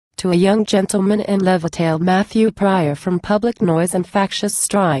To a young gentleman in love, a tale. Matthew Prior. From public noise and factious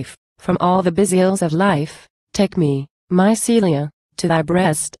strife, from all the busy ills of life, take me, my Celia, to thy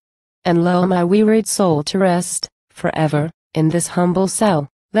breast, and lull my wearied soul to rest, forever, in this humble cell.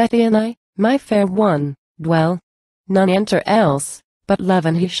 Let thee and I, my fair one, dwell. None enter else, but love,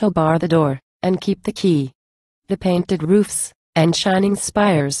 and he shall bar the door, and keep the key. The painted roofs, and shining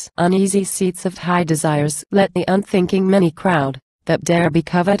spires, uneasy seats of high desires, let the unthinking many crowd, that dare be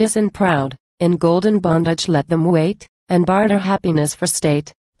covetous and proud, in golden bondage let them wait, and barter happiness for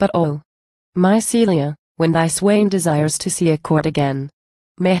state. But oh, my Celia, when thy swain desires to see a court again,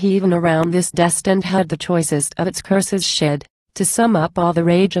 may he even around this destined head the choicest of its curses shed, to sum up all the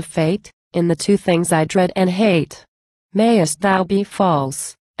rage of fate, in the two things I dread and hate. Mayest thou be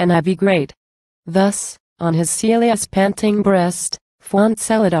false, and I be great. Thus, on his Celia's panting breast, fond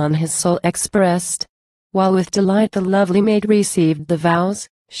Celadon his soul expressed, while with delight the lovely maid received the vows,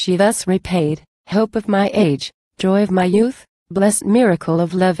 she thus repaid: hope of my age, joy of my youth, blessed miracle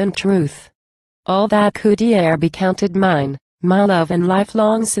of love and truth. All that could e'er be counted mine, my love and life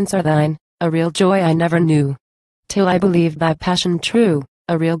long since are thine, a real joy I never knew, till I believed thy passion true,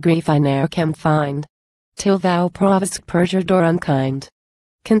 a real grief I ne'er can find, till thou provest perjured or unkind.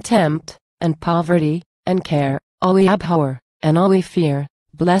 Contempt, and poverty, and care, all we abhor, and all we fear,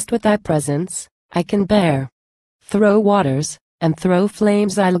 blessed with thy presence, I can bear. Through waters, and through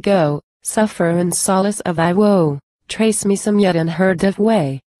flames I'll go, suffer in solace of thy woe, trace me some yet unheard of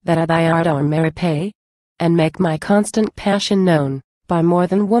way, that I thy ardor may repay, and make my constant passion known, by more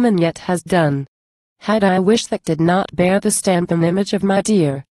than woman yet has done. Had I wish that did not bear the stamp and image of my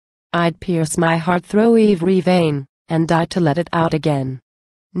dear, I'd pierce my heart through every vein, and die to let it out again.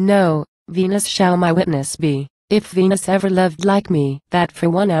 No, Venus shall my witness be, if Venus ever loved like me, that for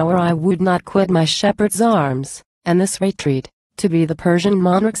 1 hour I would not quit my shepherd's arms, and this retreat, to be the Persian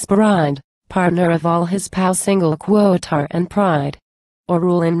monarch's bride, partner of all his pals, single quotar and pride, or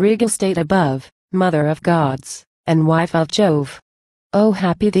rule in regal state above, mother of gods, and wife of Jove. Oh,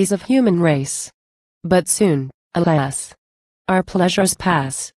 happy these of human race! But soon, alas, our pleasures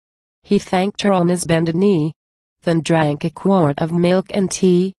pass. He thanked her on his bended knee, then drank a quart of milk and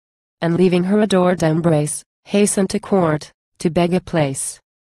tea, and leaving her adored embrace, hastened to court, to beg a place.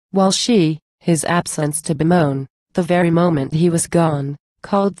 While she, his absence to bemoan, the very moment he was gone,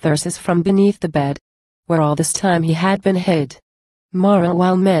 called Thyrsis from beneath the bed, where all this time he had been hid. Moral: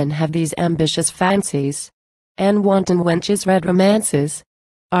 while men have these ambitious fancies, and wanton wenches read romances,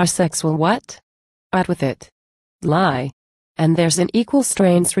 our sex will what? Out with it. Lie. And there's an equal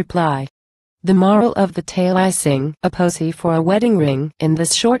strange reply. The moral of the tale I sing, a posy for a wedding ring, in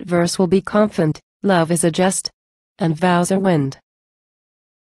this short verse will be confident: love is a jest, and vows are wind.